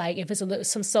people. Like, if it's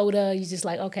some soda, you just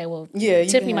like, okay, well,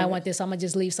 Tiffany might want this, so I'm gonna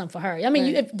just leave some for her. I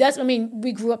mean,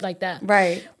 we grew up like that,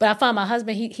 right? But I find my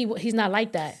husband, he's not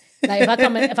like that. Like,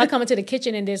 if I come into the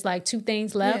kitchen and there's like 2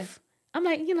 things left, I'm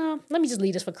like, let me just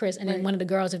leave this for Chris, and then one of the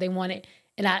girls if they want it,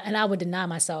 and I would deny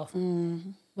myself.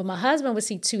 But my husband would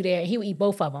see 2 there, and he would eat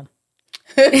both of them.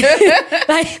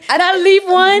 Like, I leave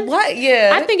one. What?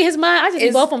 Yeah. I think his mind. I just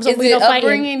leave both of them. So we don't fight.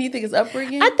 Upbringing? You think it's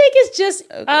upbringing? I think it's just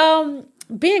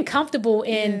being comfortable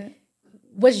in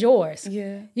what's yours.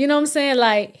 Yeah. You know what I'm saying?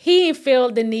 Like, he didn't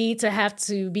feel the need to have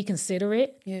to be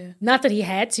considerate. Yeah. Not that he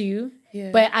had to.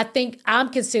 Yeah. But I think I'm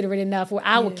considerate enough where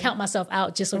I would count myself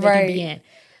out just so they can be in.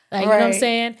 Like, you know what I'm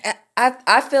saying?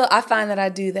 I find that I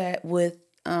do that with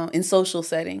in social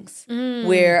settings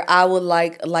where I would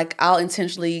like I'll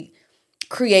intentionally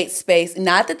create space.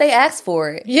 Not that they ask for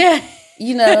it. Yeah.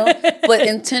 But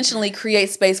intentionally create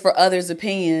space for others'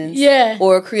 opinions. Yeah.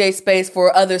 Or create space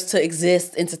for others to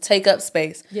exist and to take up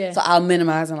space. Yeah. So I'll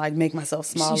minimize and like make myself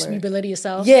smaller. You belittle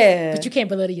yourself. Yeah. But you can't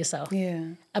belittle yourself. Yeah.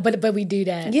 But we do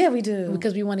that. Yeah, we do.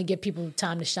 Because we want to give people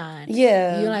time to shine.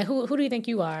 Yeah. You're like, who do you think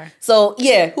you are? So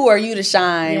who are you to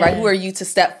shine, right? Who are you to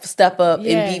step up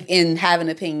and be and have an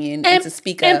opinion and to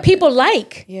speak up? And people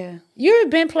you've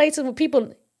been places where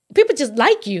people just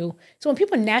like you. So when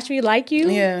people naturally like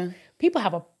you, people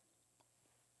have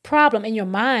problem in your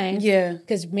mind. Yeah.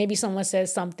 Because maybe someone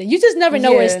says something. You just never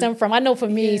know where it Yeah. stemmed from. I know for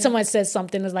me, someone says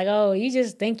something that's like, oh, you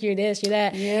just think you're this, you're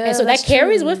that. Yeah, and so that that's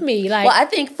carries true. with me. Like, Well, I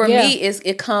think for me,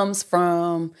 it comes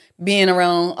from being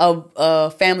around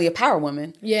a family of power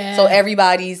women. Yeah. So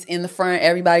everybody's in the front,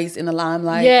 everybody's in the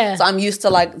limelight. Yeah. So I'm used to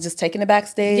like just taking the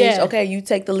backstage. Yeah. Okay, you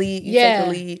take the lead, you take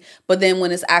the lead. But then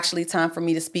when it's actually time for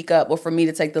me to speak up or for me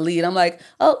to take the lead, I'm like,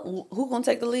 oh, who gonna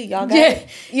take the lead? Y'all got it.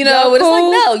 You know, but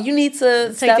cool. it's like, no, you need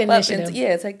to step the up initiative.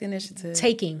 and take the initiative.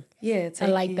 Taking. Yeah, I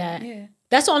like that. Yeah.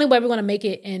 That's the only way we're going to make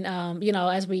it. And,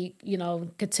 as we,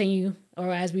 continue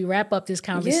or as we wrap up this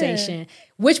conversation,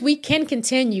 which we can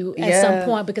continue at some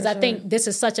point, because I think this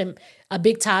is such a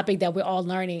big topic that we're all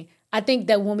learning. I think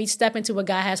that when we step into what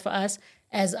God has for us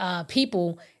as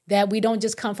people, that we don't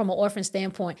just come from an orphan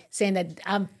standpoint saying that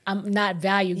I'm not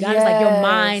valued. God is like, you're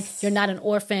mine, you're not an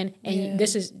orphan. And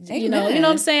this is, you know what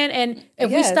I'm saying? And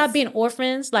if we stop being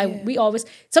orphans, like we always,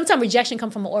 sometimes rejection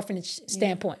comes from an orphanage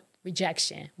standpoint.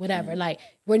 Rejection, whatever. Like,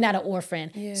 we're not an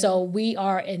orphan. So we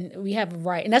are, and we have a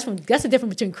right. And that's the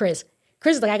difference between Chris.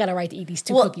 Chris is like, I got a right to eat these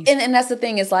two cookies. And that's the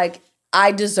thing, is like,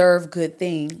 I deserve good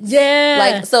things. Yeah.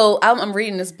 Like, so I'm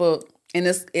reading this book, and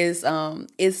this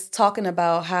is talking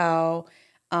about how,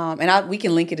 we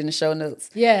can link it in the show notes.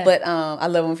 Yeah. But I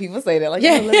love when people say that. Like,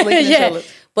 let's link it in the show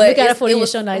notes. But we got it for you,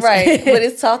 show notes. Right. But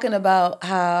it's talking about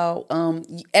how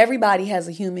everybody has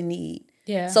a human need.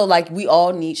 Yeah. So, like, we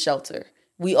all need shelter.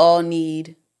 We all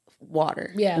need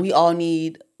water. Yeah. We all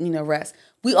need, rest.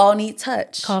 We all need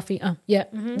touch. Coffee. Yeah.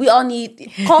 Mm-hmm. We all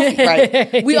need coffee,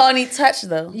 right? We all need touch,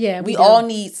 though. Yeah. We all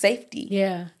need safety.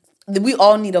 Yeah. We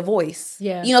all need a voice.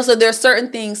 Yeah. So there's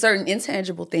certain things, certain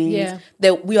intangible things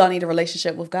that we all need a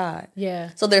relationship with God.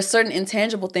 Yeah. So there's certain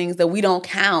intangible things that we don't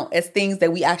count as things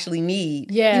that we actually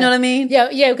need. Yeah. You know what I mean? Yeah.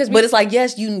 Yeah. But it's like,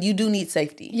 yes, you do need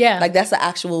safety. Yeah. Like, that's an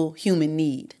actual human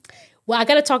need. Well, I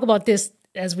got to talk about this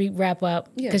as we wrap up,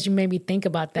 because you made me think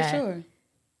about that. For sure.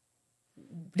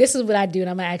 This is what I do, and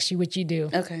I'm going to ask you what you do.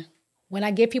 Okay. When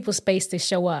I give people space to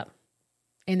show up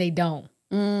and they don't.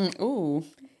 Ooh.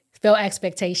 Feel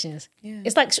expectations. Yeah.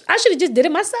 It's like, I should have just did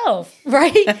it myself,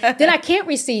 right? Then I can't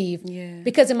receive. Yeah.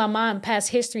 Because in my mind, past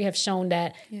history have shown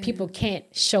that people can't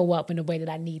show up in the way that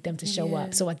I need them to show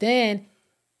up. So then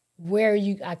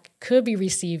I could be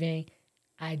receiving,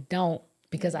 I don't,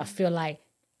 because I feel like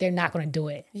they're not going to do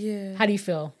it. Yeah. How do you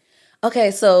feel?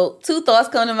 Okay, so two thoughts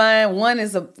come to mind. One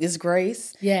is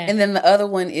grace. Yeah. And then the other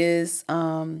one is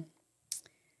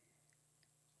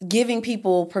giving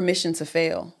people permission to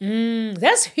fail.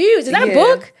 That's huge. Is that a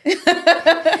book?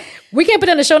 We can't put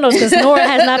it in the show notes because Nora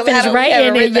has not finished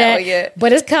writing it yet.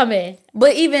 But it's coming.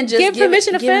 But even just giving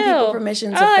permission to fail. People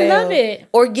permission to fail. I love it.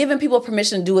 Or giving people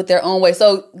permission to do it their own way.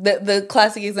 So the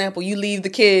classic example, you leave the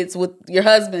kids with your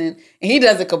husband and he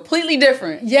does it completely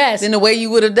different than the way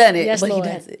you would have done it. Yes, but Lord.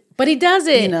 he does it. But he does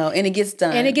it. And it gets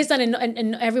done.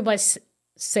 And everybody's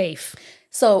safe.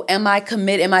 So am I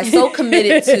committed? Am I so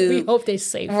committed to... We hope they're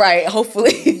safe. Right,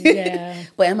 hopefully. Yeah.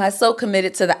 But am I so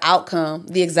committed to the outcome,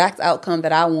 the exact outcome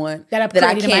that I want? That I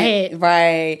created in my head.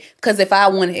 Right. Because if I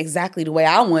want it exactly the way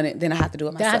I want it, then I have to do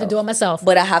it myself. Then I have to do it myself.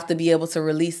 But I have to be able to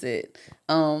release it.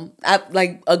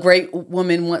 Like a great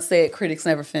woman once said, critics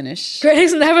never finish.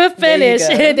 Critics never finish.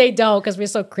 They don't, because we're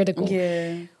so critical.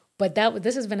 Yeah. But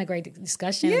this has been a great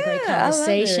discussion, a great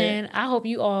conversation. I hope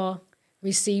you all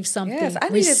received something. Yes, I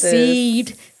needed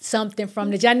received something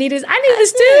from this. I need this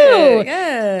too.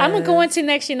 Yeah. I'm gonna go into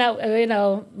next year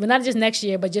now. But not just next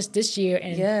year, but just this year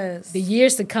and the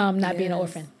years to come. Not being an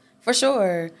orphan. For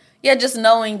sure. Yeah, just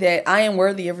knowing that I am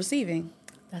worthy of receiving.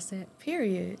 That's it.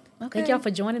 Period. Okay. Thank y'all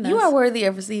for joining us. You are worthy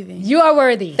of receiving. You are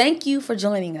worthy. Thank you for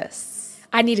joining us.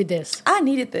 I needed this. I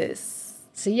needed this.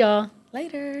 See y'all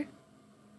later.